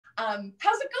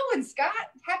How's it going, Scott?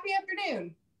 Happy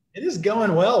afternoon. It is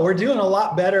going well. We're doing a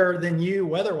lot better than you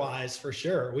weather-wise, for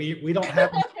sure. We don't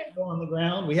have snow on the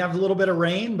ground. We have a little bit of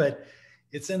rain, but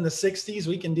it's in the 60s.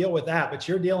 We can deal with that. But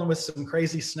you're dealing with some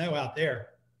crazy snow out there.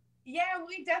 Yeah,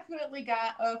 we definitely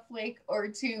got a flake or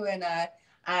two, and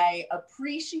I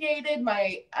appreciated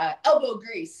my elbow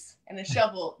grease and a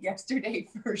shovel yesterday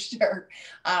for sure.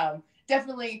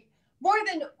 Definitely more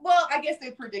than, well, I guess they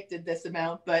predicted this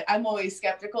amount, but I'm always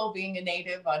skeptical being a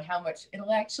native on how much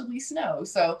it'll actually snow.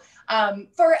 So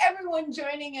for everyone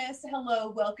joining us, hello,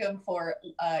 welcome for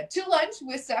To Lunch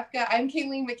with Sefka. I'm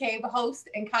Kayleen Mccabe, host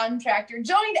and contractor,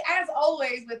 joined as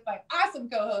always with my awesome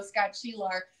co-host, Scott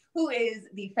Sheelar, who is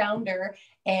the founder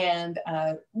and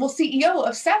CEO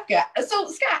of Sefka. So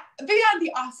Scott, beyond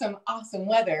the awesome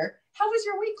weather, how was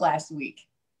your week last week?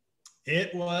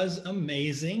 It was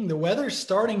amazing. The weather's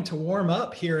starting to warm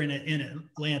up here in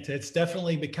Atlanta. It's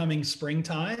definitely becoming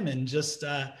springtime, and just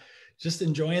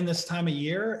enjoying this time of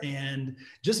year and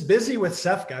just busy with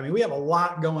Sefka. I mean, we have a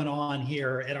lot going on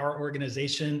here at our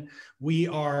organization. We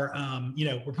are,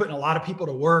 we're putting a lot of people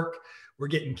to work. We're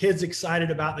getting kids excited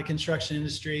about the construction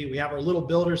industry. We have our Little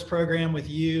Builders program with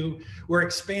you. We're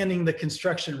expanding the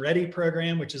Construction Ready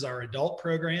program, which is our adult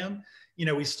program.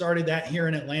 We started that here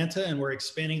in Atlanta, and we're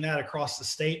expanding that across the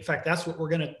state. In fact, that's what we're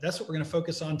gonna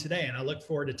focus on today. And I look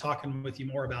forward to talking with you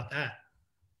more about that.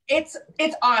 It's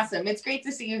awesome. It's great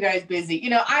to see you guys busy.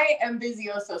 I am busy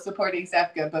also supporting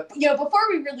Sefka, but before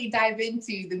we really dive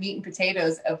into the meat and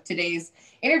potatoes of today's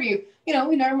interview,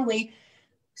 we normally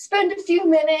spend a few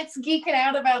minutes geeking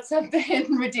out about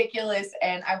something ridiculous.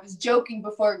 And I was joking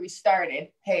before we started.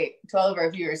 Hey, to all of our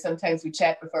viewers, sometimes we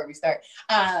chat before we start.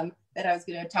 That I was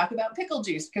going to talk about pickle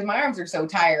juice because my arms are so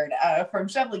tired from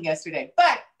shoveling yesterday.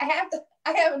 But I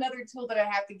have another tool that I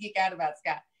have to geek out about,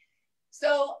 Scott.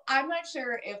 So I'm not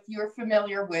sure if you're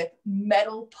familiar with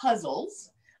metal puzzles.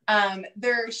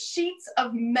 They're sheets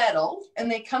of metal and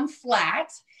they come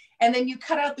flat, and then you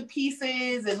cut out the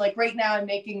pieces. And like right now I'm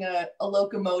making a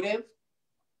locomotive,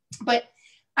 but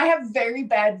I have very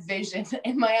bad vision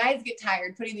and my eyes get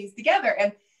tired putting these together.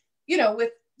 And,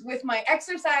 with my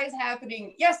exercise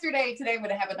happening yesterday, today I'm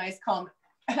going to have a nice calm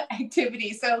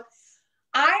activity. So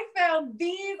I found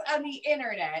these on the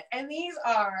internet, and these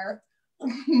are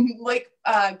like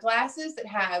glasses that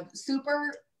have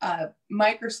super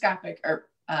microscopic, or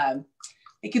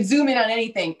they can zoom in on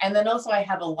anything. And then also I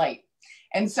have a light.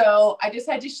 And so I just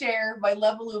had to share my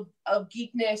level of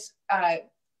geekness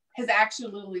has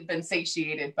actually been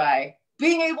satiated by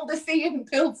being able to see and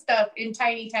build stuff in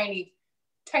tiny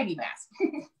mass.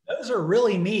 Those are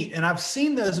really neat. And I've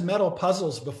seen those metal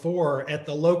puzzles before at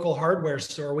the local hardware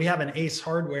store. We have an Ace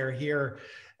Hardware here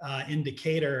in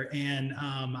Decatur. And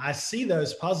I see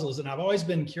those puzzles, and I've always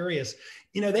been curious.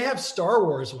 They have Star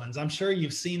Wars ones. I'm sure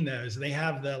you've seen those. They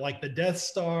have the Death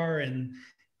Star and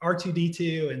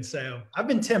R2-D2. And so I've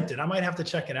been tempted. I might have to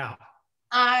check it out.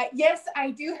 Yes,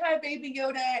 I do have Baby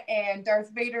Yoda and Darth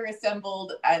Vader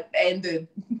assembled, and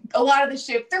a lot of the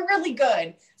ship. They're really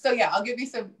good. So yeah, I'll give you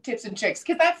some tips and tricks,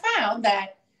 because I found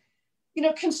that,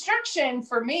 construction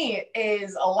for me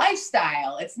is a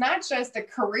lifestyle. It's not just a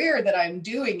career that I'm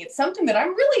doing. It's something that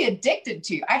I'm really addicted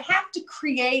to. I have to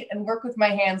create and work with my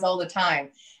hands all the time.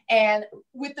 And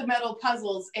with the metal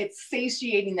puzzles, it's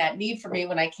satiating that need for me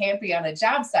when I can't be on a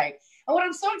job site. And what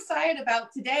I'm so excited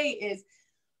about today is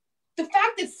the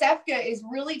fact that Sefka is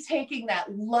really taking that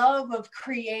love of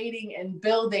creating and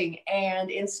building and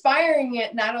inspiring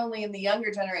it, not only in the younger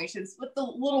generations with the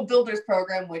Little Builders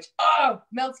program, which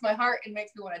melts my heart and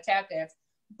makes me want to tap dance,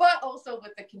 but also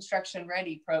with the Construction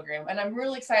Ready program. And I'm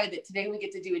really excited that today we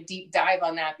get to do a deep dive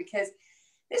on that, because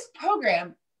this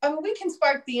program, we can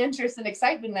spark the interest and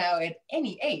excitement now at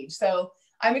any age. So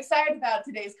I'm excited about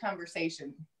today's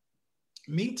conversation.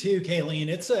 Me too, Kayleen.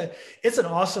 It's an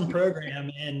awesome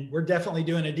program, and we're definitely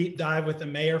doing a deep dive with the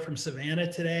mayor from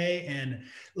Savannah today, and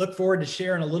look forward to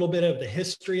sharing a little bit of the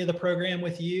history of the program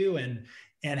with you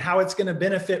and how it's going to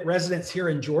benefit residents here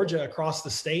in Georgia, across the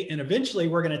state. And eventually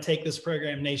we're going to take this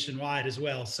program nationwide as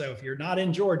well. So if you're not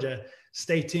in Georgia,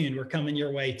 stay tuned. We're coming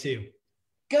your way too.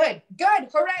 Good.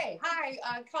 Hooray.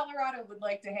 Hi, Colorado would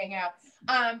like to hang out.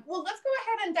 Well, let's go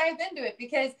ahead and dive into it,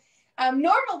 because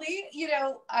normally,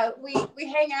 we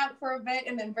hang out for a bit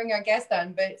and then bring our guest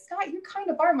on, but Scott, you kind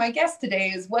of are my guest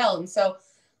today as well. And so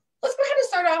let's go ahead and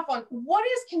start off on what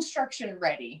is Construction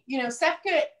Ready?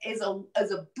 Sefka is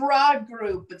a broad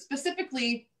group, but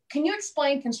specifically, can you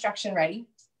explain Construction Ready?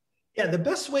 Yeah, the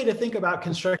best way to think about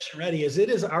Construction Ready is it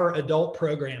is our adult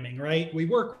programming, right? We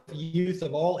work with youth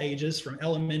of all ages from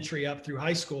elementary up through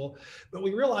high school, but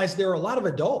we realize there are a lot of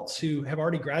adults who have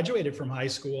already graduated from high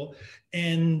school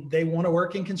and they want to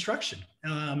work in construction.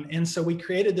 And so we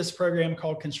created this program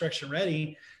called Construction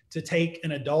Ready to take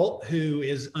an adult who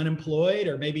is unemployed,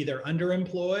 or maybe they're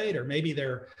underemployed, or maybe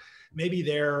they're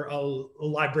a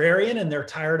librarian and they're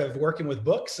tired of working with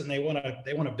books and they want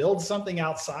to build something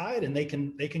outside, and they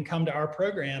can come to our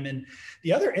program. And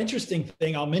the other interesting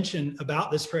thing I'll mention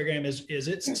about this program is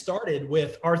it started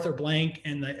with Arthur Blank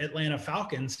and the Atlanta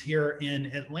Falcons here in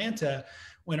Atlanta.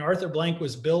 When Arthur Blank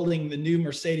was building the new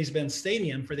Mercedes-Benz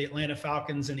Stadium for the Atlanta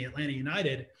Falcons and the Atlanta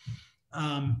United,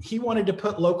 he wanted to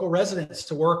put local residents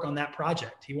to work on that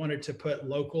project. He wanted to put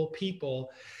local people.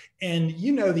 And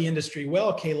you know the industry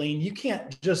well, Kayleen. You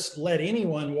can't just let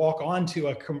anyone walk onto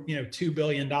a $2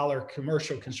 billion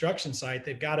commercial construction site.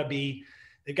 They've got to be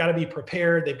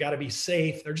prepared. They've got to be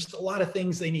safe. There's just a lot of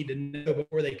things they need to know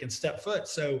before they can step foot.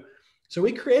 So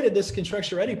we created this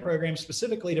Construction Ready program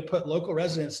specifically to put local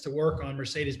residents to work on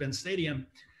Mercedes-Benz Stadium.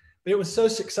 But it was so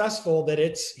successful that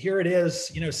here it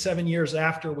is, 7 years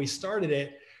after we started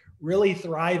it, really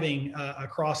thriving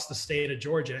across the state of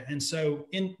Georgia. And so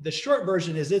in the short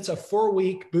version is it's a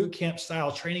 4-week boot camp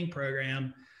style training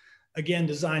program, again,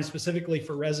 designed specifically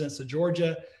for residents of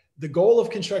Georgia. The goal of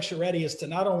Construction Ready is to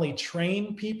not only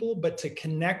train people, but to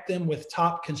connect them with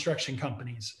top construction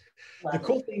companies. The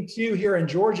cool thing too here in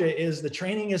Georgia is the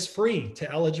training is free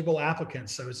to eligible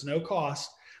applicants. So it's no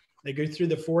cost. They go through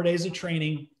the 4 days of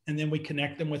training, and then we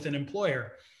connect them with an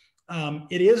employer.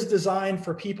 It is designed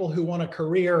for people who want a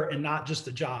career and not just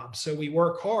a job. So we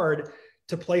work hard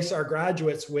to place our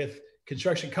graduates with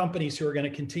construction companies who are going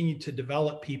to continue to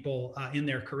develop people in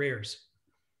their careers.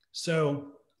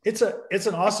 So it's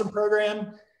an awesome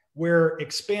program. We're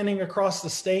expanding across the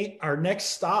state. Our next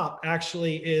stop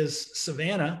actually is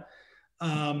Savannah,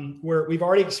 where we've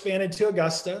already expanded to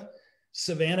Augusta.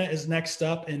 Savannah is next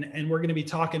up, and we're going to be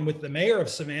talking with the mayor of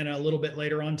Savannah a little bit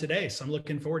later on today. So I'm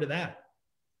looking forward to that.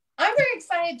 I'm very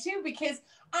excited too, because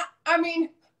I mean,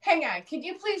 hang on. Can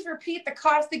you please repeat the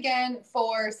cost again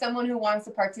for someone who wants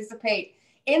to participate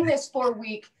in this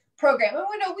 4-week program?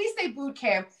 And we say boot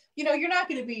camp, you're not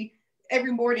going to be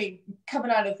every morning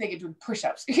coming out of the thing and doing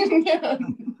push-ups.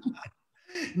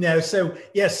 No. So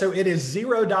it is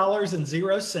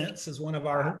 $0 as one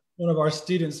of our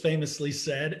students famously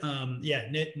said.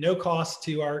 No cost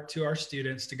to our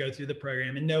students to go through the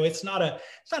program. And no, it's not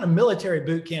a military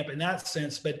boot camp in that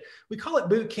sense, but we call it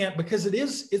boot camp because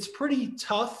it's pretty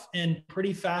tough and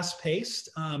pretty fast paced.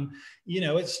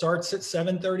 It starts at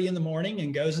 7:30 in the morning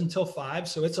and goes until 5.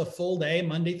 So it's a full day,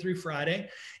 Monday through Friday.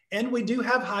 And we do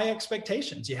have high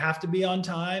expectations. You have to be on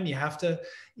time. You have to,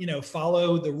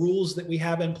 follow the rules that we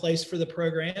have in place for the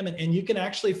program. And you can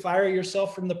actually fire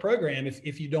yourself from the program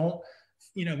if you don't,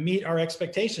 meet our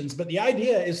expectations. But the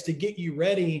idea is to get you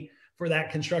ready for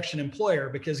that construction employer,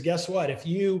 because guess what? If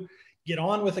you get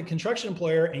on with a construction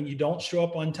employer and you don't show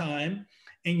up on time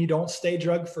and you don't stay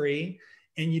drug-free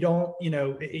and you don't,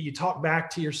 you talk back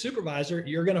to your supervisor,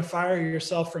 you're going to fire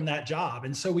yourself from that job.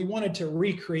 And so we wanted to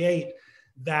recreate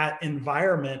that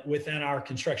environment within our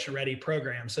Construction Ready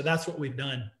program. So that's what we've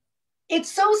done. It's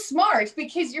so smart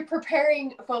because you're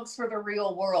preparing folks for the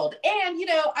real world. And,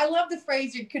 I love the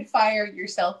phrase, you could fire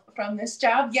yourself from this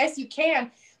job. Yes, you can,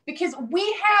 because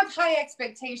we have high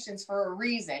expectations for a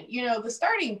reason. The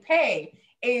starting pay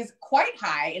is quite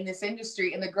high in this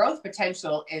industry and the growth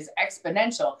potential is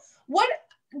exponential. What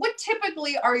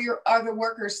typically are the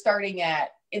workers starting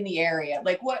at in the area?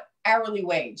 Like what hourly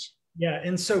wage? Yeah.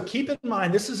 And so keep in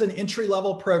mind, this is an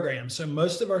entry-level program. So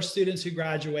most of our students who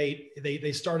graduate,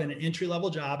 they start in an entry-level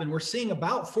job, and we're seeing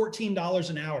about $14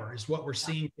 an hour is what we're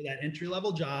seeing for that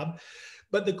entry-level job.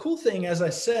 But the cool thing, as I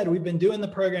said, we've been doing the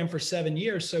program for 7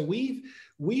 years. So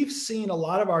we've seen a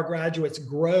lot of our graduates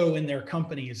grow in their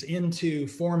companies into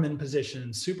foreman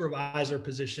positions, supervisor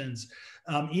positions.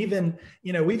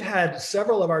 We've had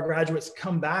several of our graduates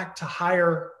come back to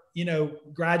hire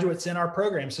graduates in our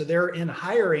program. So they're in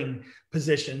hiring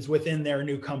positions within their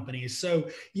new companies. So,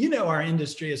 our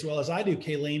industry as well as I do,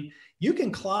 Kayleen, you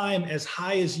can climb as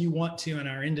high as you want to in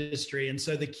our industry. And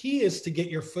so the key is to get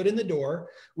your foot in the door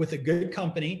with a good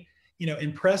company,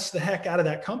 impress the heck out of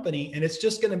that company. And it's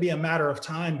just going to be a matter of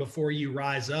time before you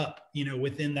rise up,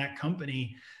 within that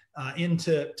company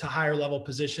into higher level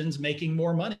positions, making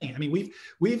more money. I mean,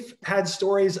 we've had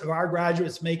stories of our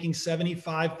graduates making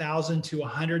 $75,000 to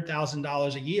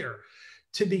 $100,000 a year.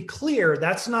 To be clear,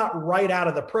 that's not right out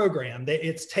of the program.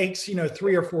 It takes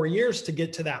 3 or 4 years to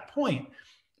get to that point.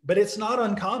 but it's not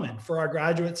uncommon for our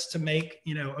graduates to make,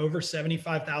 over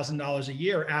 $75,000 a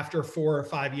year after 4 or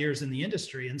 5 years in the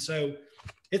industry. And so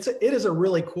it is a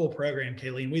really cool program,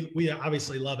 Kayleen. We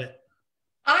obviously love it.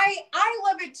 I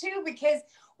love it too, because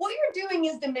what you're doing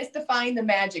is demystifying the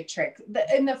magic trick.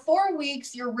 In the 4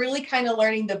 weeks, you're really kind of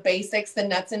learning the basics, the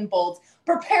nuts and bolts,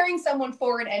 preparing someone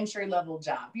for an entry-level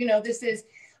job. This is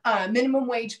minimum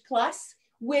wage plus,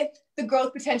 with the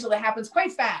growth potential that happens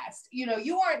quite fast.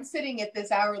 You aren't sitting at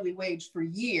this hourly wage for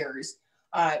years.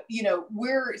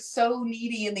 We're so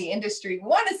needy in the industry. We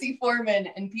want to see foremen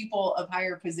and people of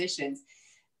higher positions.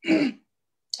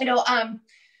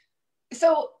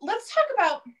 So let's talk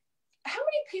about how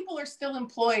many people are still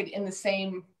employed in the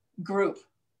same group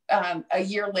a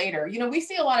year later. We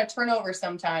see a lot of turnover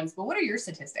sometimes, but what are your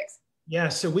statistics? Yeah,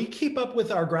 so we keep up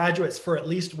with our graduates for at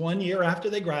least 1 year after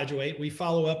they graduate. We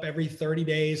follow up every 30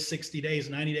 days, 60 days,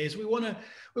 90 days. We want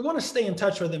to stay in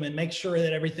touch with them and make sure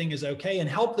that everything is okay and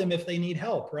help them if they need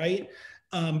help, right?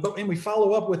 And we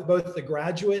follow up with both the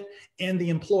graduate and the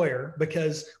employer,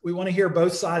 because we want to hear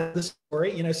both sides of the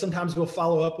story. Sometimes we'll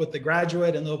follow up with the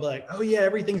graduate and they'll be like, oh yeah,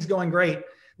 everything's going great.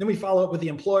 Then we follow up with the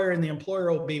employer and the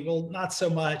employer will be, well, not so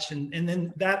much. And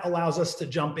then that allows us to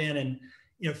jump in and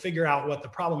figure out what the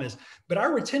problem is. But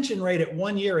our retention rate at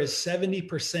 1 year is 70%,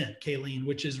 Kayleen,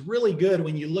 which is really good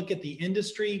when you look at the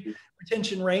industry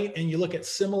retention rate and you look at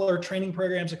similar training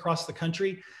programs across the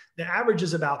country. The average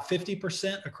is about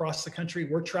 50% across the country.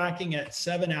 We're tracking at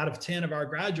 7 out of 10 of our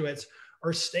graduates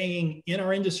are staying in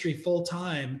our industry full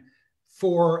time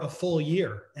for a full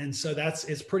year. And so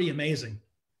it's pretty amazing.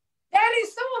 That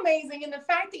is so amazing. And the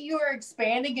fact that you are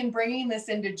expanding and bringing this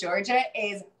into Georgia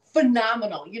is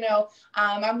phenomenal.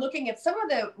 I'm looking at some of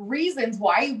the reasons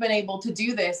why you've been able to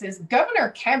do this. Is Governor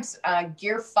Kemp's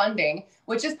gear funding,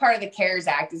 which is part of the CARES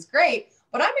Act, is great.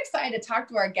 But I'm excited to talk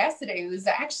to our guest today, who's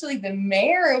actually the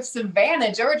mayor of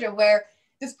Savannah, Georgia, where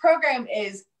this program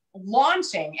is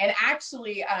launching and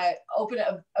actually open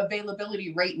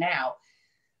availability right now.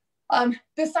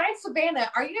 Besides Savannah,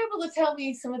 are you able to tell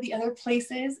me some of the other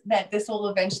places that this will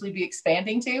eventually be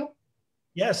expanding to?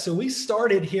 Yeah, so we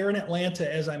started here in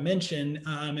Atlanta, as I mentioned,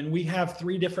 and we have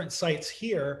 3 different sites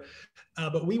here,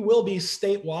 but we will be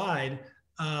statewide.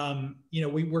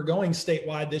 We're going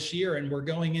statewide this year, and we're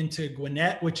going into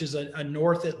Gwinnett, which is a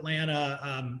North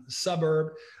Atlanta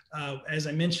suburb. As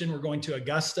I mentioned, we're going to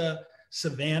Augusta,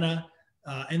 Savannah,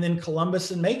 and then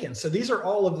Columbus and Macon. So these are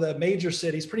all of the major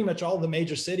cities, pretty much all of the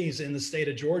major cities in the state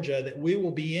of Georgia that we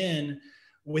will be in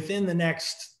within the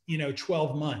next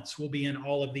 12 months. We'll be in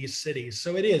all of these cities.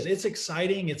 So it's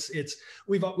exciting.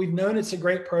 We've known it's a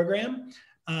great program.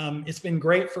 It's been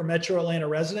great for Metro Atlanta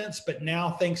residents, but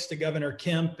now thanks to Governor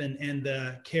Kemp and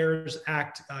the CARES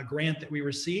Act grant that we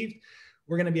received,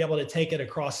 we're going to be able to take it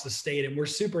across the state. And we're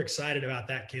super excited about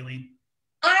that, Kayleen.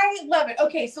 I love it.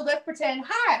 Okay, so let's pretend,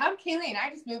 hi, I'm Kayleen. I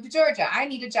just moved to Georgia. I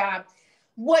need a job.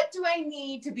 What do I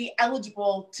need to be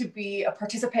eligible to be a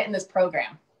participant in this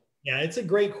program? Yeah, it's a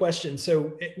great question.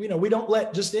 So, we don't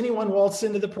let just anyone waltz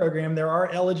into the program. There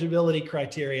are eligibility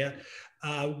criteria.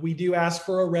 We do ask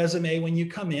for a resume when you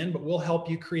come in, but we'll help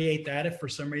you create that if for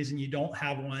some reason you don't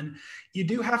have one. You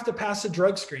do have to pass a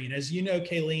drug screen. As you know,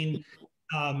 Kayleen,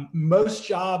 most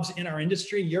jobs in our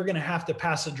industry, you're going to have to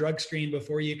pass a drug screen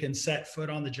before you can set foot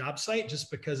on the job site,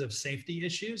 just because of safety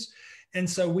issues. And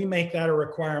so we make that a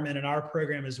requirement in our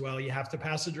program as well. You have to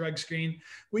pass a drug screen.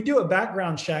 We do a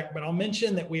background check, but I'll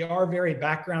mention that we are very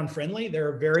background friendly. There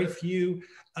are very few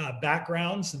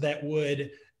backgrounds that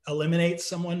would eliminate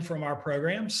someone from our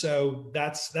program. So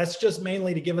that's just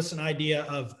mainly to give us an idea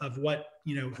of what,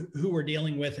 who we're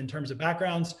dealing with in terms of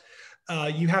backgrounds.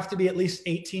 You have to be at least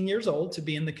 18 years old to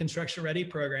be in the Construction Ready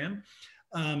program.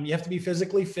 You have to be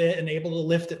physically fit and able to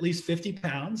lift at least 50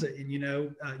 pounds. And you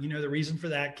know the reason for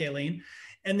that, Kayleen.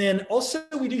 And then also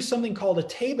we do something called a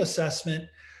TABE assessment,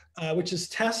 which is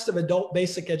test of adult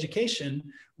basic education.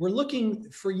 We're looking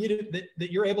for you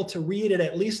that you're able to read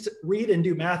and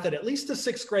do math at least a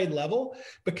 6th grade level,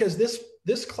 because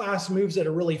this class moves at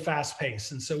a really fast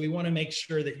pace. And so we want to make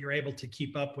sure that you're able to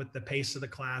keep up with the pace of the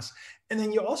class. And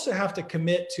then you also have to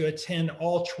commit to attend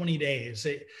all 20 days.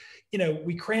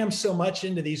 We cram so much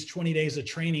into these 20 days of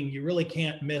training, you really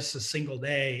can't miss a single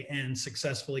day and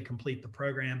successfully complete the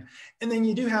program. And then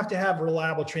you do have to have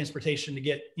reliable transportation to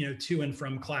get, to and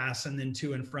from class and then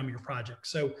to and from your project.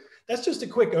 So that's just a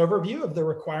quick overview of the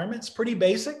requirements. Pretty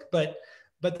basic, but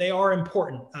they are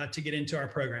important to get into our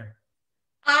program.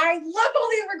 I love all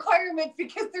these requirements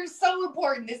because they're so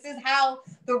important. This is how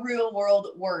the real world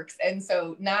works. And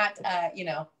so not,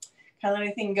 letting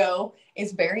anything go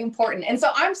is very important. And so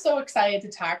I'm so excited to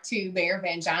talk to Mayor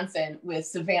Van Johnson with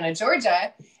Savannah,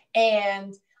 Georgia,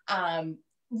 and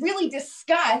really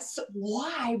discuss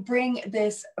why bring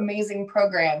this amazing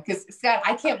program. Because Scott,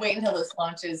 I can't wait until this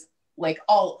launches like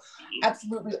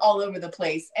absolutely all over the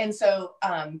place. And so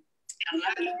I'm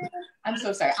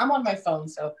so sorry. I'm on my phone,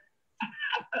 so.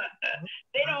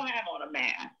 They don't have on a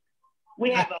mask.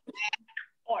 We have a mask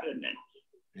ordinance.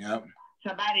 Yep.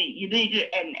 Somebody, you need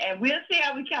to, and we'll see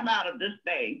how we come out of this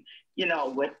thing, you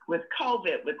know, with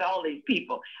COVID, with all these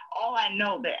people. All I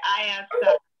know that I asked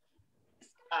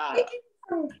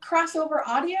some crossover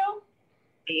audio?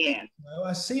 Yeah. Well,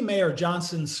 I see Mayor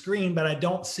Johnson's screen, but I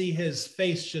don't see his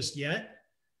face just yet.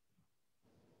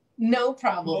 No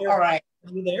problem. Mayor, all right.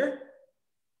 Are you there?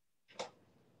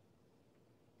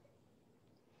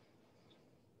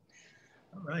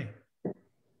 All right.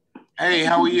 Hey,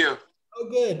 how are you? Oh,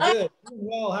 good. Doing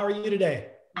well. How are you today?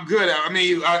 I'm good. I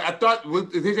mean, I thought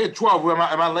they said 12.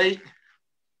 Am I late?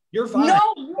 You're fine. No,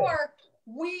 you are.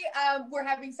 We're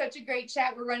having such a great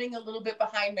chat. We're running a little bit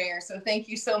behind, Mayor. So thank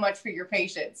you so much for your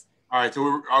patience. All right.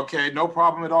 So okay. No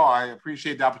problem at all. I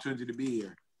appreciate the opportunity to be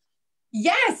here.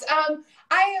 Yes.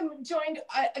 I am joined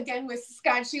again with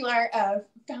Scott Sheelar,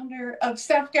 founder of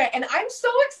SEFCA, and I'm so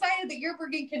excited that you're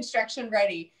bringing Construction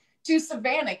Ready to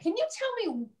Savannah. Can you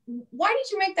tell me, why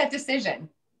did you make that decision?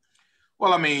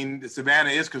 Well, I mean,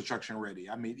 Savannah is construction ready.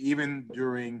 I mean, even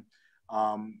during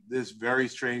this very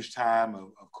strange time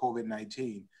of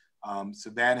COVID-19,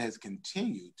 Savannah has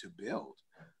continued to build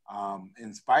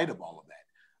in spite of all of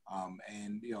that.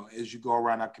 And, you know, as you go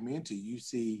around our community, you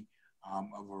see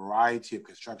a variety of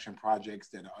construction projects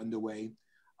that are underway,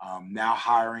 now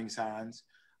hiring signs.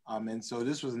 And so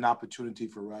this was an opportunity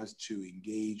for us to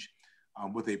engage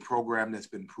with a program that's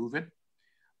been proven,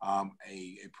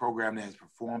 a program that has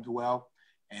performed well.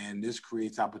 And this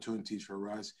creates opportunities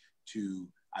for us to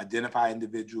identify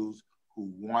individuals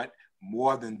who want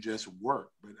more than just work,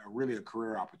 but really a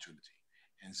career opportunity.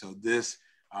 And so this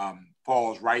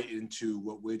falls right into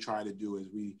what we're trying to do as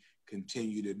we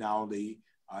continue to not only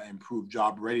improve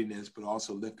job readiness, but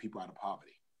also lift people out of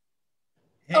poverty.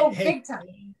 Big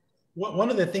time. One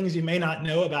of the things you may not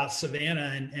know about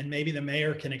Savannah, and maybe the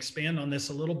mayor can expand on this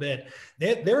a little bit,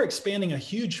 they're expanding a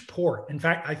huge port. In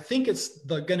fact, I think it's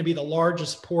going to be the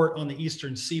largest port on the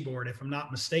eastern seaboard, if I'm not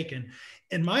mistaken.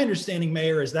 And my understanding,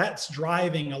 Mayor, is that's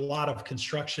driving a lot of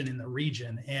construction in the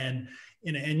region. And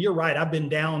you're right, I've been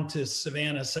down to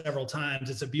Savannah several times.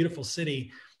 It's a beautiful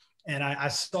city. And I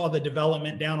saw the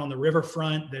development down on the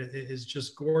riverfront that is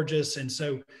just gorgeous. And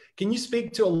so can you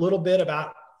speak to a little bit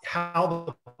about how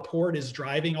the port is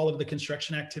driving all of the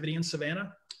construction activity in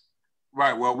Savannah?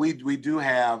 Right. Well, we do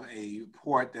have a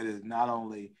port that is not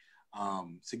only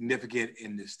significant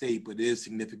in the state, but is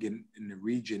significant in the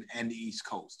region and the East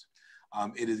Coast.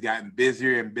 It has gotten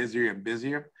busier and busier and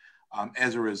busier.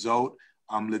 As a result,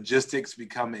 logistics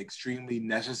become extremely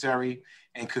necessary,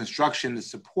 and construction to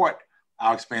support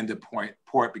our expanded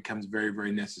port becomes very,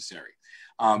 very necessary.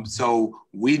 So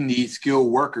we need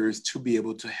skilled workers to be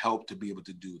able to help to be able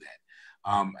to do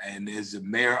that. And as the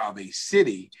mayor of a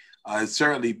city, it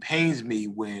certainly pains me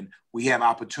when we have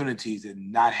opportunities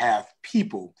and not have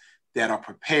people that are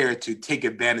prepared to take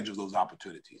advantage of those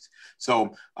opportunities.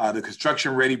 So the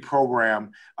Construction Ready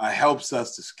program helps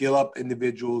us to skill up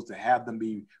individuals, to have them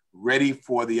be ready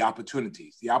for the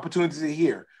opportunities. The opportunities are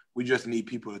here. We just need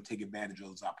people to take advantage of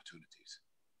those opportunities.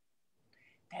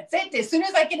 That's it. As soon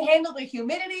as I can handle the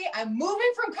humidity, I'm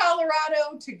moving from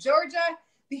Colorado to Georgia.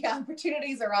 The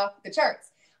opportunities are off the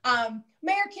charts.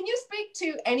 Mayor, can you speak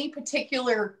to any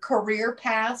particular career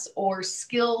paths or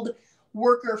skilled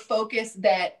worker focus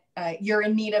that you're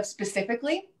in need of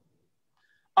specifically?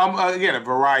 Again, a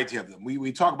variety of them.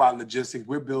 We talk about logistics.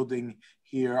 We're building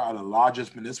here the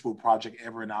largest municipal project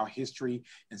ever in our history.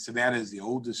 And Savannah is the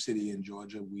oldest city in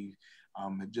Georgia. We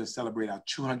have just celebrated our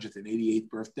 288th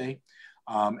birthday.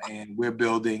 And we're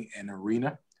building an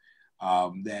arena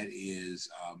that is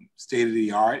state of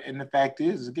the art. And the fact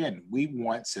is, again, we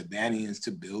want Savannahans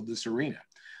to build this arena.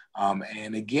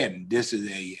 And again, this is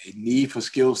a need for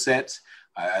skill sets,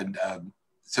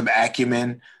 some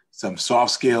acumen, some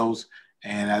soft skills.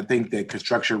 And I think that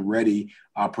Construction Ready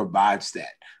provides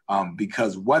that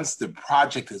because once the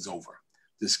project is over,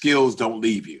 the skills don't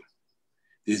leave you.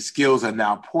 The skills are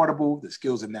now portable, the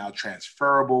skills are now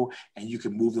transferable, and you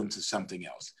can move them to something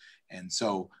else. And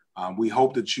so we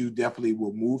hope that you definitely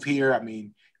will move here. I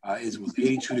mean, it was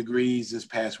 82 degrees this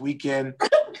past weekend.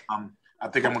 I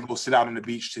think I'm gonna go sit out on the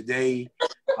beach today,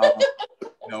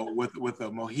 with a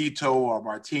mojito or a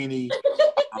martini.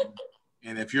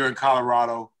 And if you're in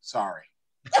Colorado, sorry.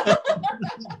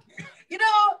 You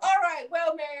know, all right,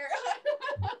 well,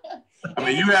 Mayor. I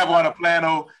mean, you have on a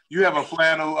flannel,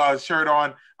 shirt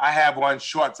on. I have on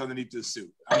shorts underneath this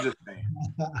suit. I'm just saying.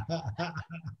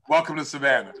 Welcome to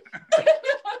Savannah.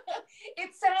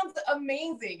 It sounds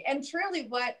amazing. And truly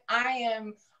what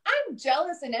I'm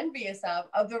jealous and envious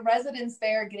of the residents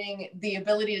there getting the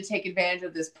ability to take advantage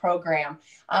of this program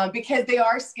because they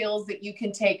are skills that you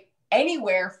can take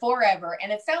anywhere forever.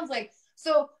 And it sounds like,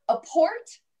 so a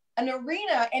port, an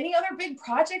arena, any other big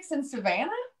projects in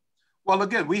Savannah? Well,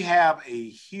 again, we have a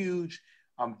huge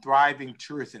thriving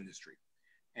tourist industry.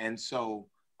 And so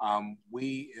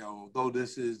we, although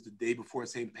this is the day before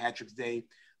St. Patrick's Day,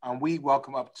 we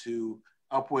welcome up to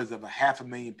upwards of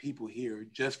 500,000 people here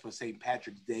just for St.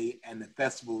 Patrick's Day and the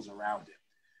festivals around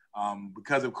it.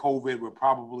 Because of COVID, we're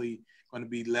probably going to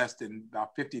be less than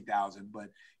about 50,000, but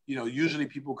usually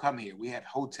people come here. We have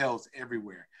hotels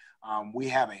everywhere. We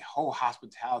have a whole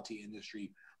hospitality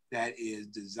industry that is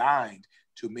designed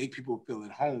to make people feel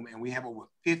at home, and we have over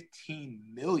 15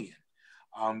 million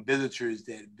visitors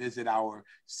that visit our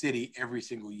city every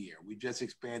single year. We just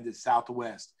expanded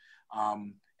Southwest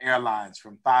Airlines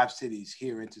from 5 cities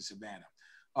here into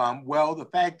Savannah. Well, the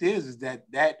fact is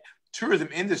that tourism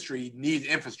industry needs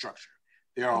infrastructure.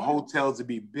 There are hotels to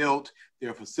be built. There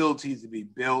are facilities to be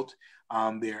built.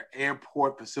 There are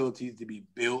airport facilities to be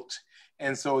built.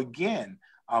 And so again,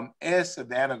 as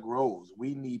Savannah grows,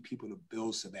 we need people to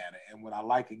build Savannah. And what I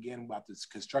like again about this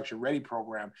Construction Ready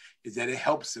program is that it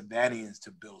helps Savannahans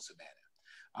to build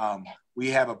Savannah. We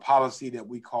have a policy that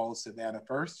we call Savannah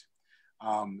First.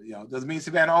 It doesn't mean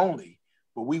Savannah only,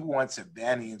 but we want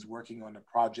Savannahans working on the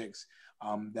projects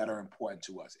that are important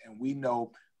to us. And we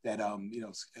know that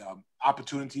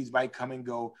opportunities might come and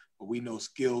go, but we know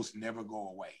skills never go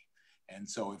away. And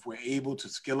so if we're able to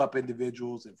skill up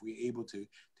individuals, if we're able to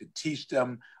teach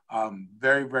them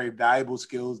very, very valuable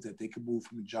skills that they can move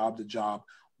from job to job,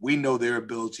 we know their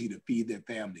ability to feed their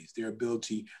families, their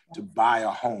ability to buy a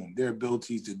home, their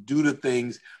abilities to do the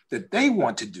things that they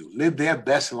want to do, live their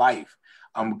best life,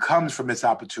 comes from this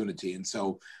opportunity. And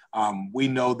so we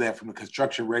know that from the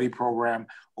Construction Ready program,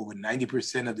 over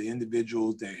 90% of the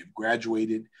individuals that have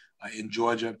graduated in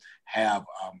Georgia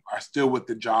are still with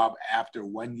the job after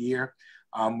 1 year.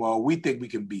 Well, we think we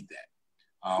can beat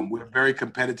that. We're very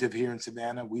competitive here in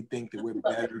Savannah. We think that we're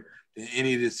better than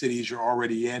any of the cities you're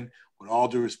already in, with all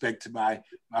due respect to my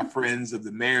friends of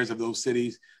the mayors of those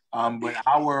cities. But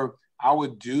our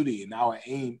duty and our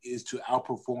aim is to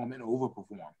outperform and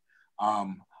overperform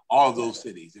all of those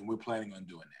cities, and we're planning on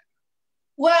doing that.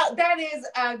 Well, that is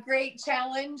a great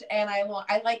challenge, and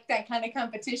I like that kind of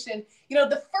competition.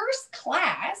 The first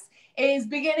class is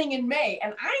beginning in May,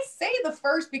 and I say the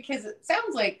first because it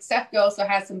sounds like SEFCA also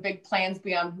has some big plans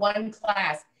beyond one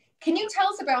class. Can you tell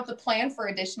us about the plan for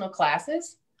additional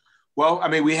classes? Well, I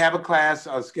mean, we have a class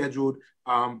scheduled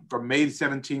from May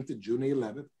 17th to June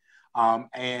 11th,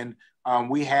 and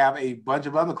we have a bunch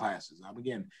of other classes.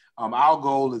 Again, our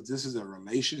goal is this is a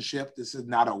relationship. This is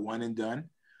not a one and done.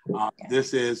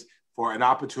 This is for an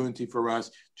opportunity for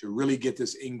us to really get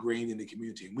this ingrained in the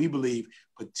community. And we believe,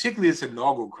 particularly this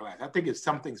inaugural class, I think it's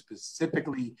something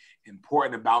specifically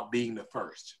important about being the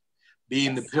first,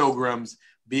 being the pilgrims,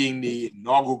 being the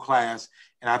inaugural class.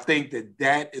 And I think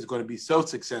that is going to be so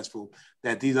successful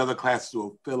that these other classes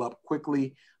will fill up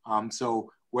quickly.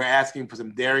 So we're asking for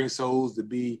some daring souls to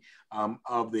be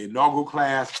of the inaugural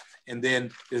class. And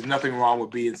then there's nothing wrong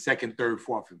with being second, third,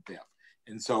 fourth, and fifth.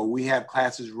 And so we have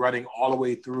classes running all the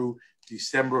way through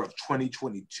December of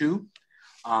 2022.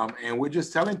 And we're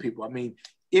just telling people, I mean,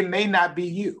 it may not be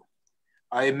you.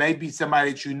 It may be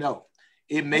somebody that you know.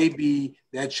 It may be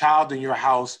that child in your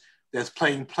house that's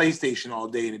playing PlayStation all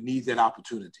day and it needs that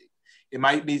opportunity. It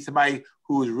might be somebody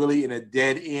who is really in a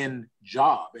dead-end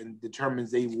job and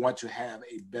determines they want to have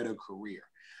a better career.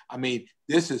 I mean,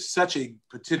 this is such a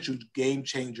potential game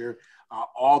changer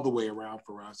all the way around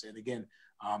for us. And again,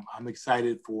 I'm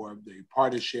excited for the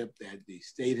partnership that the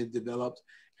state has developed,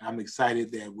 and I'm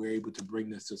excited that we're able to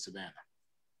bring this to Savannah.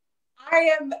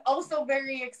 I am also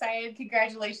very excited.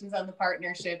 Congratulations on the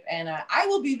partnership. And I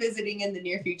will be visiting in the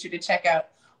near future to check out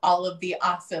all of the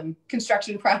awesome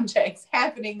construction projects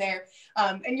happening there.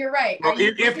 And you're right. Well,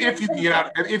 if you can get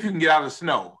out, if you can get out of the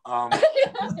snow,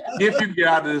 if you can get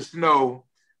out of the snow,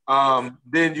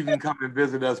 then you can come and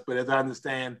visit us. But as I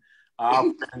understand,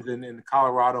 our friends in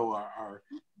Colorado are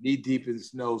knee deep in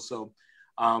snow. So,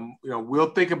 we'll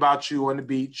think about you on the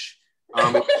beach.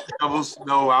 Shovel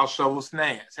snow, I'll shovel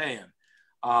sand.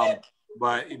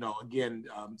 But, again,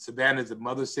 Savannah is the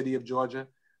mother city of Georgia.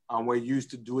 We're used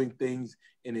to doing things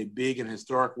in a big and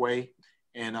historic way.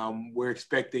 And we're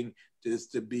expecting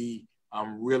just to be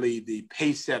really the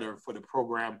pace setter for the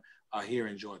program here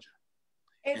in Georgia.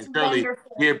 It's and certainly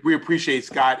wonderful. we appreciate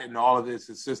Scott and all of his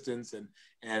assistants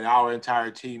and our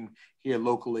entire team here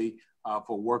locally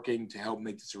for working to help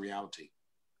make this a reality.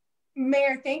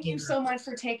 Mayor, thank you so much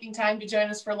for taking time to join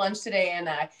us for lunch today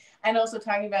and also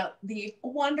talking about the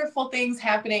wonderful things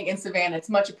happening in Savannah. It's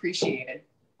much appreciated.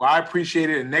 Well, I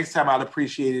appreciate it, and next time I'll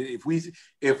appreciate it.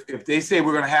 If they say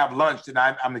we're going to have lunch, then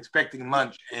I'm expecting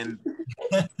lunch, and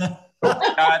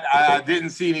I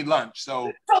didn't see any lunch.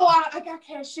 So I got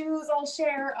cashews. I'll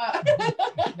share.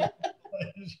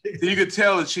 So you could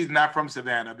tell that she's not from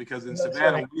Savannah, because in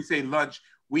Savannah, when we say lunch,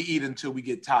 we eat until we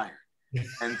get tired.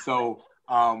 And so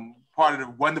part of the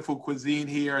wonderful cuisine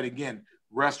here, and again,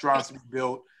 restaurants we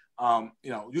built. I'll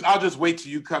just wait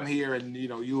till you come here, and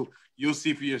you'll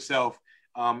see for yourself.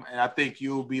 And I think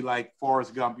you'll be like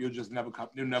Forrest Gump. You'll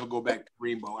never go back to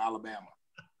Greenbow, Alabama.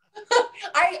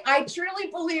 I truly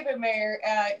believe it, Mayor.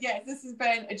 Yes, this has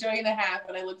been a joy and a half,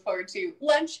 and I look forward to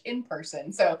lunch in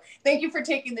person. So thank you for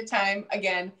taking the time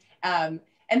again. And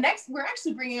next, we're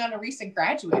actually bringing on a recent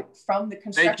graduate from the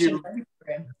construction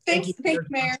program. Thank you,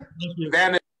 Mayor. Thank you.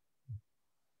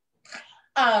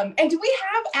 And do we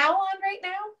have Al on right now?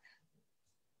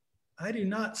 I do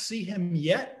not see him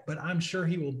yet, but I'm sure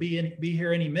he will be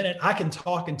here any minute. I can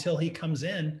talk until he comes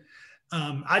in.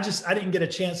 I didn't get a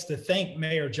chance to thank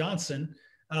Mayor Johnson.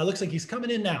 Looks like he's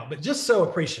coming in now, but just so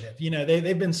appreciative.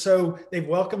 They've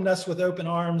welcomed us with open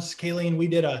arms. Kayleen, we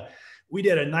did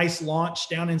a nice launch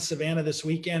down in Savannah this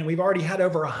weekend. We've already had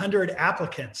over 100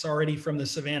 applicants already from the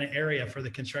Savannah area for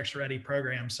the Construction Ready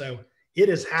program. So it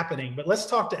is happening, but let's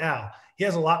talk to Al. He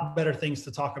has a lot better things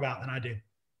to talk about than I do.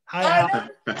 Hi,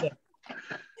 Al.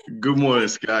 Good morning,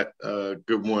 Scott.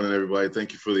 Good morning, everybody.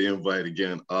 Thank you for the invite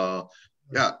again.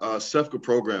 CEFCA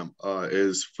program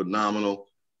is phenomenal.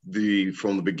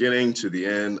 From the beginning to the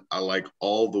end, I like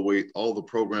all the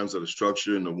programs that are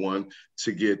structured into one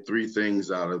to get three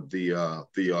things out of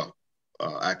the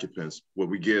occupants. What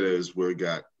we get is we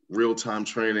got real-time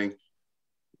training,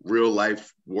 real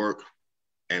life work,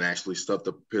 and actually stuff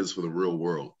that prepares for the real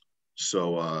world.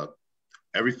 So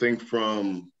everything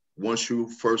from once you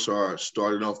first are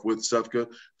starting off with CEFCA,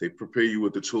 they prepare you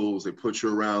with the tools, they put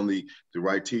you around the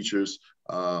right teachers.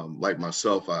 Like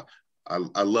myself,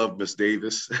 I love Miss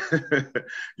Davis.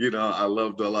 I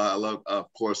loved a lot. I love,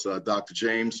 of course, Dr.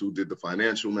 James, who did the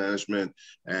financial management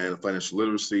and financial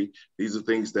literacy. These are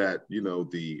things that,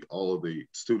 all of the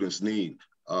students need.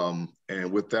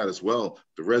 And with that as well,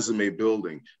 the resume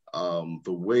building, the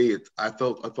way I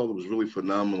thought it was really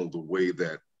phenomenal, the way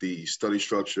that the study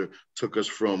structure took us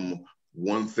from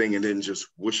one thing and then just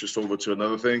wish us over to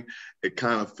another thing. It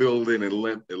kind of filled in and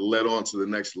it led on to the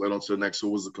next. So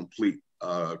it was a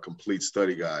complete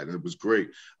study guide, and it was great.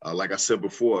 Like I said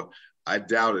before, I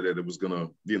doubted that it was gonna,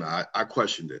 I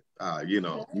questioned it.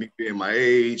 Me being my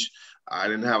age, I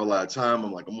didn't have a lot of time.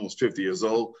 I'm almost 50 years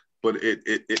old, but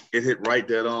it hit right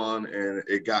dead on, and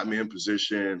it got me in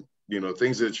position.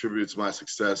 Things that attributed to my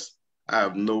success. I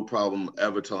have no problem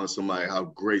ever telling somebody how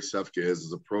great CEFCA is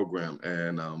as a program,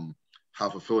 and how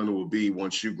fulfilling it will be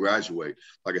once you graduate.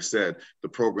 Like I said, the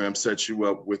program sets you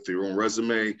up with your own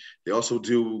resume. They also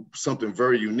do something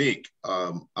very unique.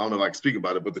 I don't know if I can speak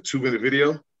about it, but the 2-minute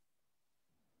video.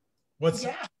 What's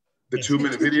the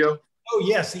 2-minute video? Oh,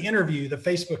 yes, the interview, the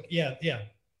Facebook. Yeah.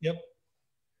 Yep.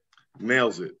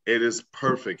 Nails it. It is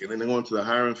perfect. And then they go into the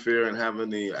hiring fair and having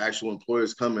the actual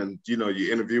employers come and,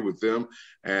 you interview with them.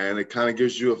 And it kind of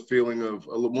gives you a feeling of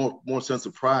a little more sense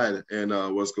of pride in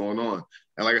what's going on.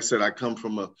 And like I said, I come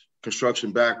from a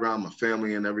construction background, my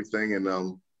family and everything.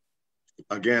 And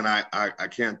again, I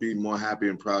can't be more happy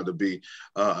and proud to be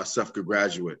a CEFCA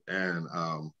graduate. And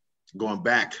I'm going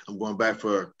back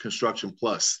for Construction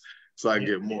Plus so I can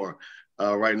get more.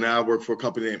 Right now, I work for a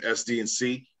company named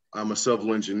SD&C. I'm a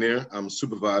civil engineer. I'm a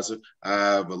supervisor. I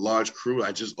have a large crew.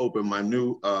 I just opened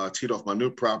teed off my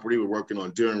new property. We're working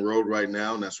on Deering Road right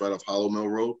now, and that's right off Hollow Mill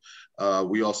Road.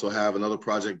 We also have another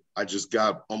project I just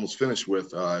got almost finished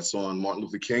with. It's on Martin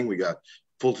Luther King. We got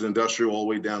Fulton Industrial all the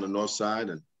way down the north side,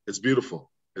 and it's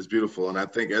beautiful. It's beautiful. And I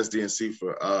thank SD&C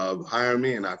for hiring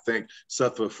me, and I thank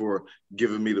CEFCA for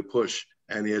giving me the push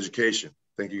and the education.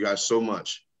 Thank you guys so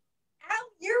much.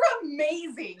 You're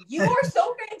amazing. You are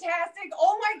so fantastic.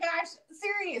 Oh my gosh,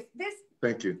 serious.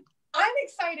 Thank you. I'm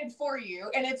excited for you,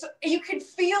 and you can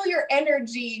feel your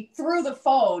energy through the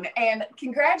phone, and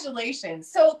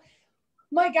congratulations. So,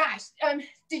 my gosh,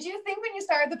 did you think when you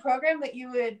started the program that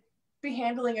you would be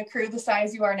handling a crew the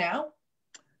size you are now?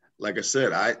 Like I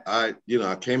said, I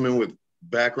came in with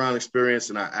background experience,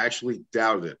 and I actually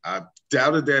doubted it. I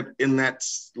doubted that in that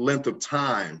length of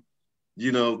time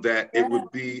that it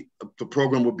would be, the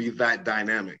program would be that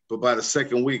dynamic. But by the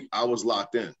second week, I was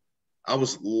locked in. I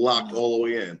was locked all the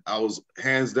way in. I was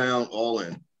hands down all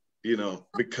in,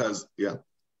 because, yeah.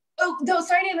 Oh, no,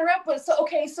 sorry to interrupt, but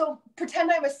so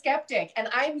pretend I'm a skeptic and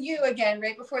I'm you again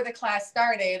right before the class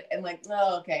started and like,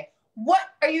 oh, okay. What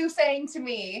are you saying to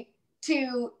me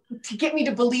to get me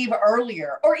to believe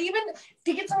earlier or even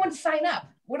to get someone to sign up?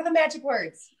 What are the magic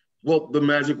words? Well, the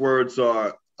magic words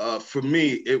are, for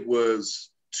me, it was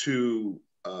to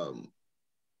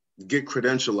get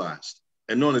credentialized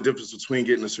and knowing the difference between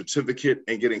getting a certificate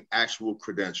and getting actual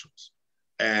credentials.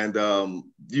 And,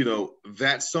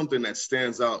 that's something that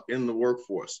stands out in the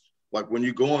workforce. Like when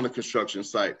you go on a construction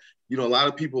site, a lot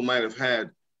of people might have had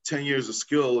 10 years of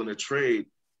skill in a trade.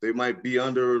 They might be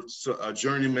under a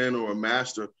journeyman or a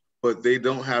master, but they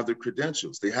don't have the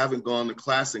credentials. They haven't gone to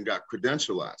class and got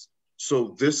credentialized.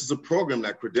 So this is a program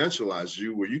that credentializes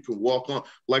you where you can walk on.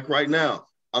 Like right now,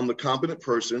 I'm the competent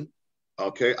person.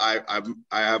 Okay, I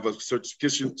have a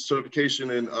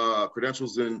certification in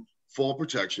credentials in fall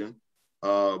protection,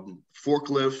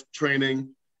 forklift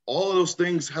training. All of those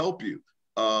things help you.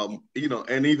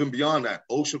 And even beyond that,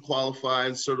 OSHA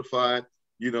qualified, certified.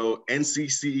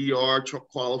 NCCER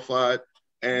qualified.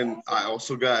 And I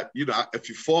also got, if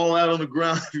you fall out on the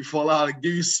ground, if you fall out, I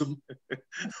give you some,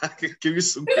 I can give you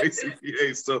some basic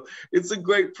PA. So it's a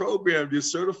great program. You're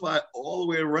certified all the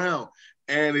way around.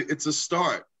 And it's a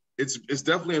start. It's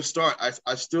definitely a start.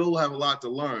 I still have a lot to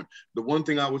learn. The one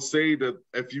thing I would say that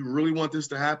if you really want this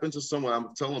to happen to someone,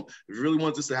 I'm telling them, if you really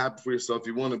want this to happen for yourself,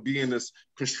 you want to be in this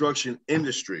construction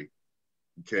industry,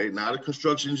 okay, not a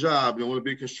construction job. You don't want to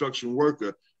be a construction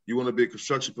worker. You want to be a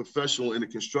construction professional in the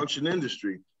construction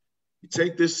industry. You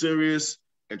take this serious,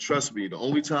 and trust me, the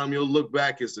only time you'll look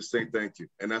back is to say thank you.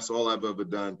 And that's all I've ever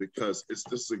done because it's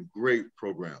just a great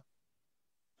program.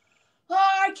 Oh,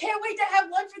 I can't wait to have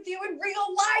lunch with you in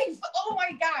real life. Oh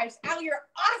my gosh, Al, you're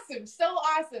awesome. So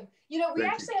awesome. We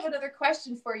actually have another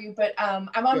question for you, but I'm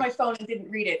on my phone and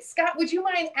didn't read it. Scott, would you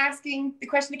mind asking the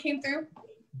question that came through?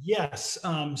 Yes.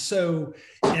 And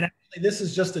actually this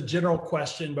is just a general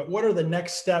question, but what are the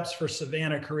next steps for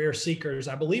Savannah career seekers?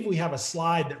 I believe we have a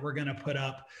slide that we're going to put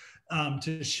up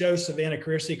to show Savannah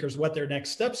career seekers what their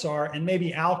next steps are. And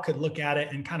maybe Al could look at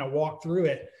it and kind of walk through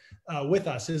it with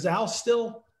us. Is Al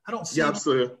still? I don't see. Yeah, I'm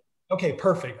still here. Okay,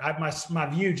 perfect. My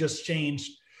view just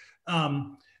changed.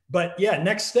 But yeah,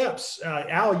 next steps.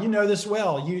 Al, you know this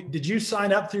well. Did you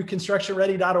sign up through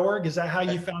constructionready.org? Is that how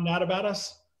you found out about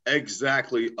us?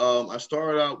 Exactly. I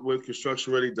started out with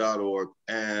constructionready.org,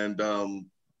 and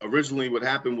originally what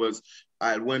happened was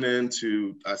I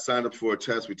signed up for a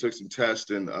test. We took some tests,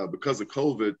 and because of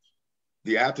COVID,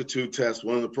 the aptitude test,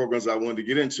 one of the programs I wanted to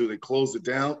get into, they closed it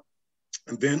down.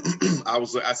 And then I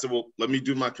said, well, let me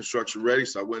do my construction ready.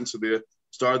 So I went into there,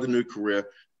 started the new career.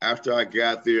 After I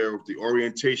got there, the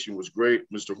orientation was great.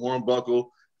 Mr. Hornbuckle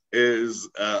is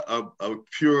a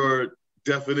pure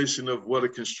definition of what a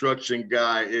construction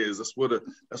guy is. That's what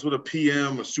a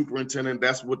PM, a superintendent,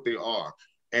 that's what they are.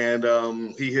 And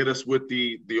he hit us with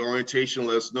the orientation,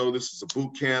 let us know this is a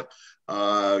boot camp.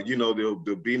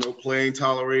 There'll be no playing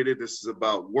tolerated. This is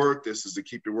about work. This is to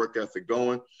keep your work ethic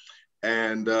going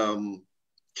and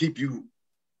keep you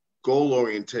goal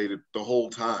orientated the whole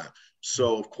time.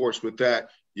 So of course, with that,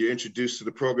 you're introduced to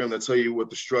the program that tell you what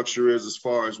the structure is as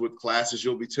far as what classes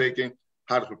you'll be taking,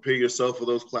 how to prepare yourself for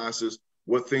those classes,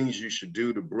 what things you should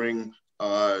do to bring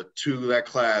to that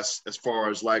class as far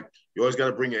as like, you always got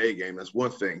to bring your A game. That's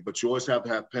one thing, but you always have to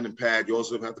have pen and pad. You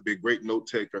also have to be a great note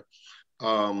taker.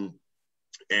 And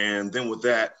then with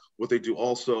that, what they do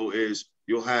also is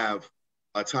you'll have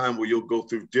a time where you'll go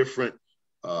through different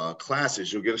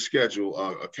classes. You'll get a schedule,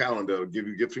 a calendar, will give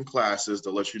you different classes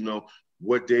to let you know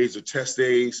what days are test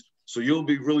days. So you'll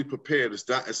be really prepared.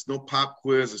 It's no pop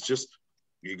quiz. It's just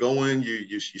you go in,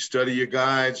 you study your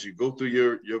guides, you go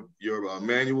through your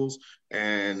manuals,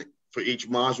 and for each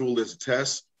module there's a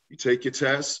test. You take your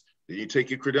test, then you take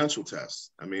your credential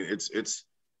test. I mean, it's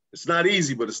not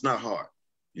easy, but it's not hard.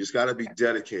 You just got to be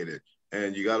dedicated,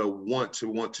 and you got to want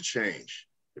to change.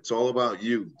 It's all about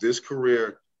you. This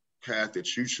career path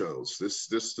that you chose,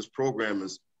 this program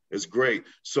is great.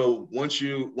 So once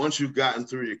you've gotten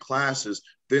through your classes,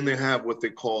 then they have what they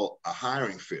call a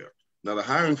hiring fair. Now the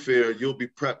hiring fair, you'll be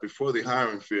prepped before the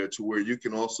hiring fair to where you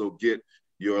can also get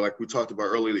your, like we talked about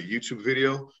earlier, the YouTube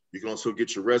video. You can also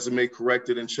get your resume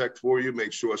corrected and checked for you,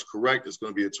 make sure it's correct. It's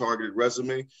going to be a targeted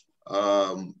resume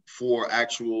for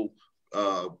actual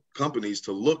companies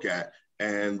to look at.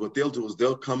 And what they'll do is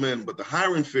they'll come in, but the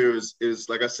hiring fair is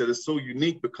like I said, it's so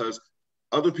unique because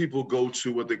other people go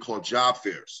to what they call job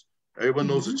fairs. Everyone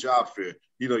knows a job fair.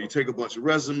 You know, you take a bunch of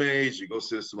resumes, you go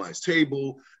sit at somebody's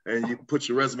table, and you put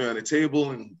your resume on the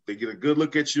table, and they get a good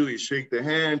look at you. You shake their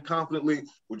hand confidently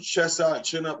with your chest out and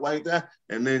chin up like that,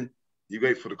 and then you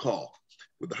wait for the call.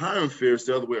 With the hiring fair, it's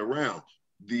the other way around.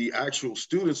 The actual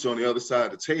students are on the other side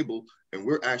of the table, and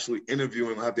we're actually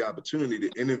interviewing, have the opportunity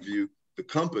to interview the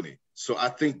company. So I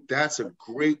think that's a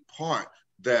great part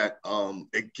that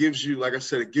it gives you, like I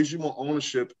said, it gives you more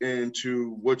ownership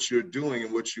into what you're doing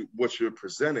and what you're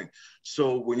presenting.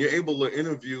 So when you're able to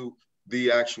interview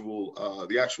the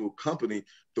actual company,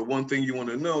 the one thing you want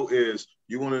to know is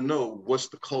what's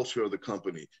the culture of the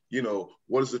company. You know,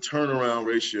 what is the turnaround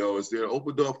ratio? Is there an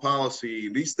open door policy?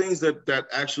 These things that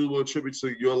actually will attribute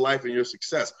to your life and your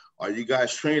success. Are you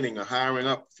guys training or hiring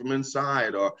up from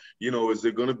inside? Or, you know, is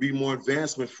there going to be more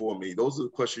advancement for me? Those are the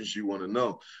questions you want to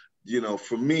know. You know,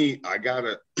 for me, I got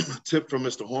a tip from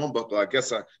Mr. Hornbuckle. I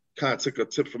guess I kind of took a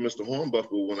tip from Mr.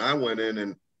 Hornbuckle when I went in,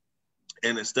 and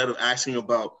instead of asking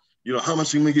about, you know, how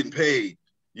much am I getting paid,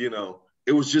 you know,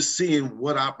 it was just seeing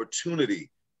what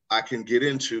opportunity I can get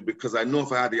into, because I know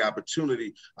if I had the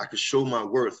opportunity, I could show my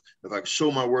worth. If I can show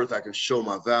my worth, I can show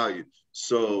my value.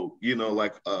 So, you know,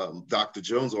 like Dr.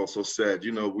 Jones also said,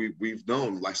 you know, we've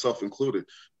known, myself included,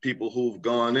 people who've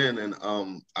gone in, and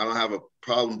I don't have a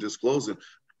problem disclosing,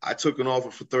 I took an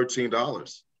offer for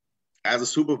 $13 as a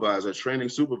supervisor, a training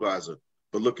supervisor,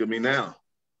 but look at me now.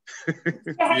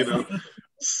 You know,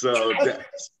 so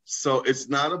it's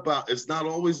not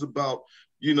always about,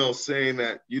 you know, saying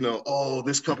that, you know, oh,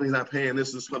 this company's not paying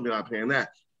this company not paying that.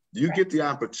 You get the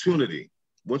opportunity.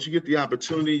 Once you get the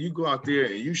opportunity, you go out there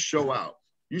and you show out.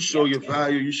 You show your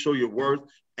value, you show your worth.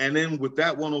 And then with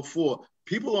that 104,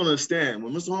 people don't understand.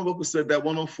 When Mr. Hornbuckle said that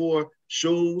 104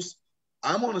 shows,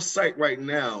 I'm on a site right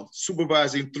now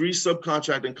supervising 3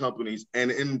 subcontracting companies, and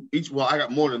in each, well, I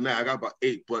got more than that. I got about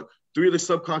 8, but 3 of the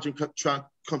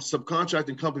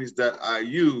subcontracting companies that I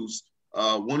use,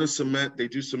 one is cement, they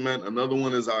do cement. Another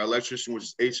one is our electrician, which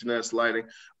is H&S Lighting.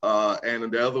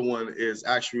 And the other one is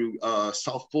actually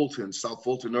South Fulton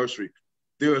Nursery.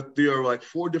 There are like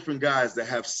 4 different guys that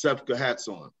have SEPCA hats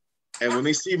on. And when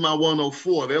they see my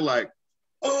 104, they're like,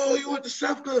 oh, you went to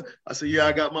SEPCA? I said, yeah,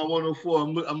 I got my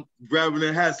 104. I'm grabbing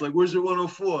their hats like, where's your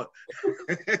 104?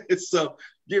 So,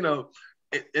 you know,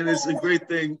 and it's a great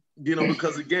thing, you know,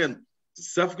 because again,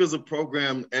 SEPCA is a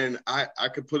program, and I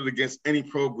could put it against any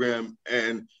program,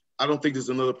 and I don't think there's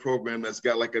another program that's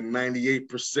got like a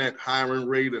 98% hiring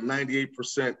rate, a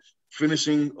 98%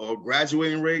 finishing or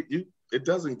graduating rate. It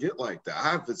doesn't get like that.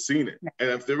 I haven't seen it. And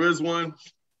if there is one,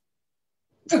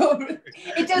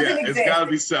 it doesn't exist. It's got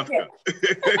to be SEPCA.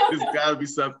 It's got to be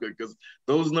SEPCA, because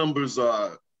those numbers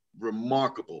are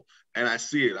remarkable, and I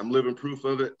see it. I'm living proof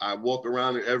of it. I walk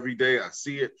around it every day. I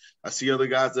see it. I see other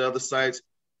guys at other sites.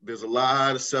 There's a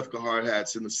lot of SEPCA hard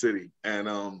hats in the city, and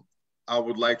I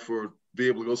would like to be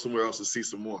able to go somewhere else and see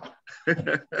some more.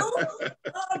 Terry,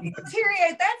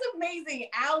 that's amazing.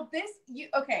 Al, you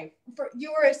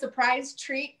were a surprise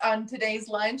treat on today's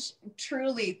lunch.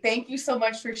 Truly, thank you so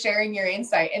much for sharing your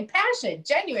insight and passion.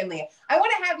 Genuinely, I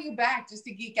want to have you back just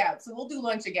to geek out. So we'll do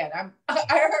lunch again. I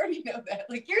already know that.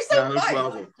 Like, you're so fun. No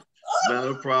problem. Not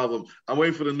a problem. I'm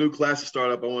waiting for the new class to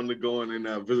start up. I wanted to go in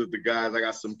and visit the guys. I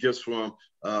got some gifts for them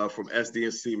from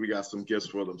SDNC. We got some gifts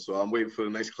for them. So I'm waiting for the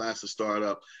next class to start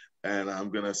up, and I'm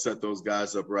going to set those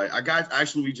guys up right.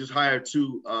 We just hired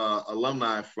 2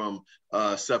 alumni from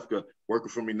SEPCA working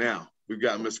for me now. We've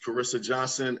got Miss Charisma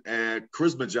Johnson, and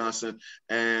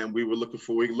we're looking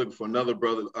for another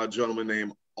gentleman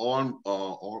named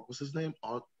what's his name?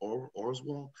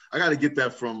 Orswell. I got to get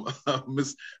that from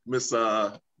Miss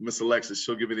Alexis.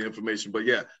 She'll give me the information. But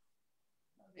yeah,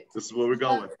 this is where we're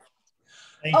going.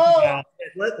 Thank you, Al.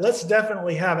 Let's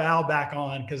definitely have Al back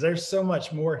on, because there's so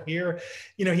much more here.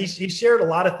 You know, he shared a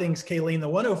lot of things, Kayleen. The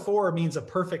 104 means a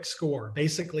perfect score.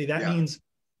 Basically, that means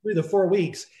through the 4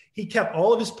 weeks, he kept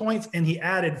all of his points and he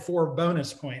added 4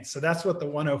 bonus points. So that's what the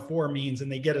 104 means. And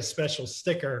they get a special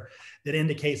sticker that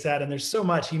indicates that. And there's so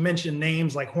much. He mentioned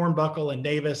names like Hornbuckle and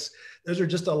Davis. Those are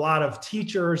just a lot of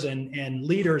teachers and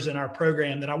leaders in our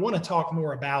program that I want to talk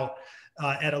more about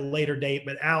at a later date.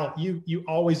 But Al, you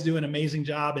always do an amazing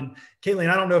job. And Kayleen,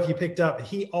 I don't know if you picked up,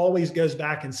 he always goes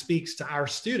back and speaks to our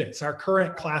students, our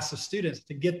current class of students,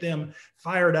 to get them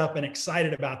fired up and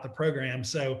excited about the program.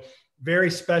 So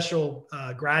very special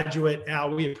graduate,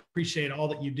 Al. We appreciate all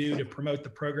that you do to promote the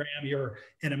program. You're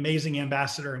an amazing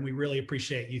ambassador, and we really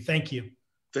appreciate you. Thank you.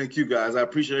 Thank you, guys. I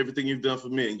appreciate everything you've done for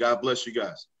me, and God bless you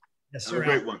guys. Yes, sir. Have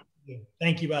a great one.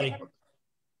 Thank you, buddy.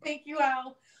 Thank you,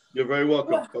 Al. You're very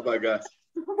welcome. Bye-bye, guys.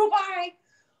 Bye-bye.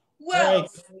 Well,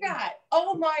 Scott,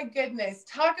 oh my goodness.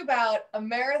 Talk about a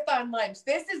marathon lunch.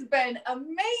 This has been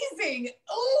amazing.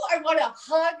 Oh, I want to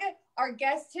hug our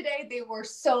guests today. They were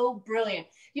so brilliant.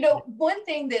 You know, one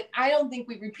thing that I don't think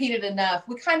we repeated enough,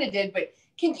 we kind of did, but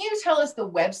can you tell us the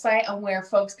website on where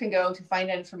folks can go to find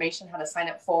out information, how to sign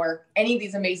up for any of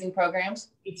these amazing programs?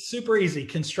 It's super easy.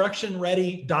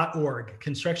 constructionready.org,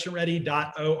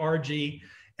 constructionready.org.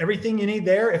 Everything you need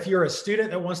there. If you're a student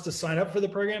that wants to sign up for the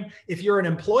program, if you're an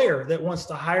employer that wants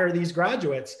to hire these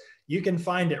graduates, you can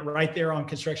find it right there on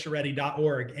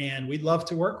constructionready.org. And we'd love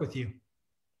to work with you.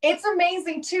 It's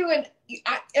amazing too. And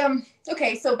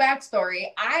okay, so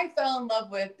backstory. I fell in love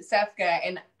with SEFCA,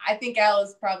 and I think Al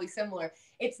is probably similar.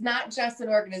 It's not just an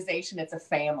organization, it's a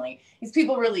family. These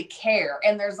people really care.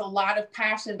 And there's a lot of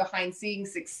passion behind seeing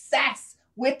success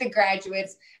with the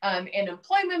graduates in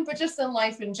employment, but just in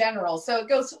life in general. So it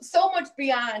goes so much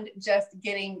beyond just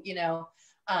getting, you know,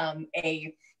 a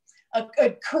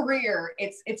career.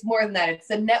 It's more than that.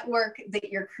 It's a network that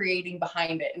you're creating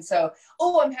behind it. And so,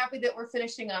 I'm happy that we're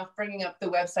finishing off bringing up the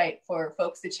website for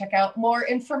folks to check out more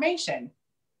information.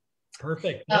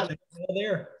 Perfect.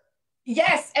 There.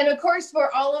 Yes. And of course,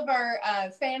 for all of our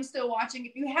fans still watching,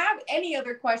 if you have any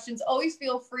other questions, always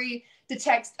feel free to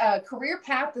text Career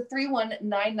Path to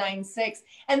 31996.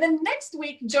 And then next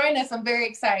week, join us. I'm very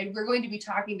excited. We're going to be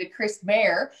talking to Chris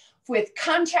Mayer with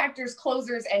Contractors,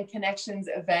 Closers, and Connections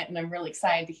event. And I'm really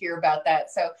excited to hear about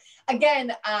that. So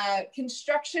again,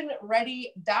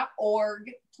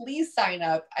 constructionready.org. Please sign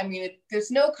up. I mean,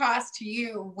 there's no cost to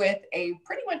you with a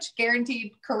pretty much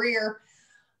guaranteed career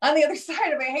on the other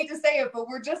side of it. I hate to say it, but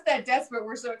we're just that desperate.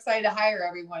 We're so excited to hire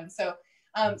everyone. So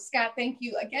Scott, thank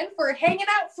you again for hanging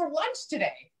out for lunch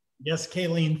today. Yes,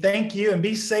 Kayleen, thank you. And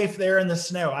be safe there in the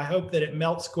snow. I hope that it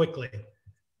melts quickly.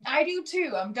 I do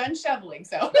too. I'm done shoveling.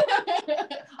 So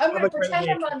I'm going to pretend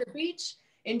I'm on the beach,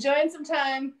 enjoying some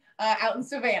time out in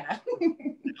Savannah.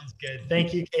 Sounds good.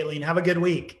 Thank you, Kayleen. Have a good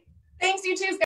week. Thanks, you too, Scott.